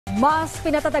Mas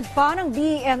pinatatag pa ng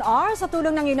DENR sa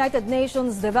tulong ng United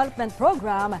Nations Development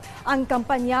Program ang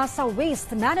kampanya sa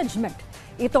waste management.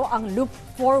 Ito ang Loop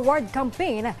Forward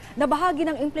campaign na bahagi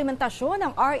ng implementasyon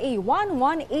ng RA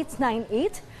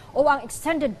 11898 o ang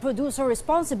Extended Producer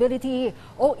Responsibility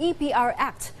o EPR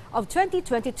Act of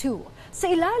 2022. Sa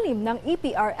ilalim ng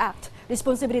EPR Act,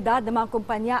 responsibilidad ng mga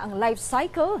kumpanya ang life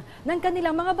cycle ng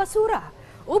kanilang mga basura.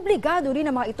 Obligado rin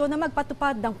ang mga ito na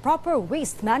magpatupad ng proper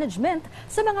waste management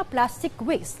sa mga plastic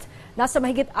waste. Nasa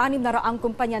mahigit 600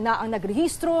 kumpanya na ang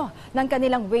nagrehistro ng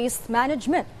kanilang waste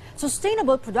management,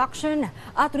 sustainable production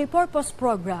at repurpose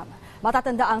program.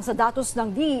 Matatandaan sa datos ng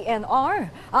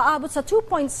DENR, aabot sa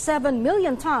 2.7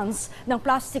 million tons ng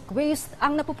plastic waste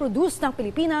ang napoproduce ng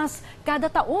Pilipinas kada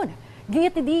taon.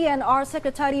 Giit ni DENR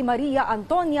Secretary Maria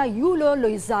Antonia Yulo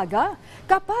Loizaga,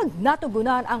 kapag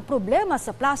natugunan ang problema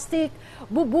sa plastic,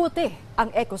 bubuti ang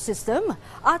ecosystem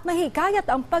at mahikayat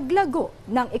ang paglago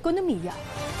ng ekonomiya.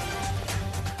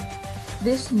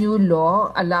 This new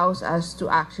law allows us to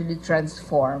actually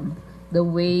transform the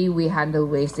way we handle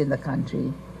waste in the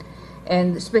country.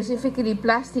 And specifically,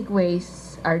 plastic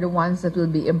wastes are the ones that will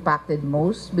be impacted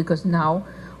most because now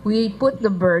we put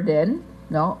the burden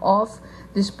of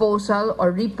disposal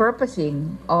or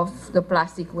repurposing of the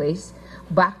plastic waste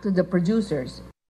back to the producers.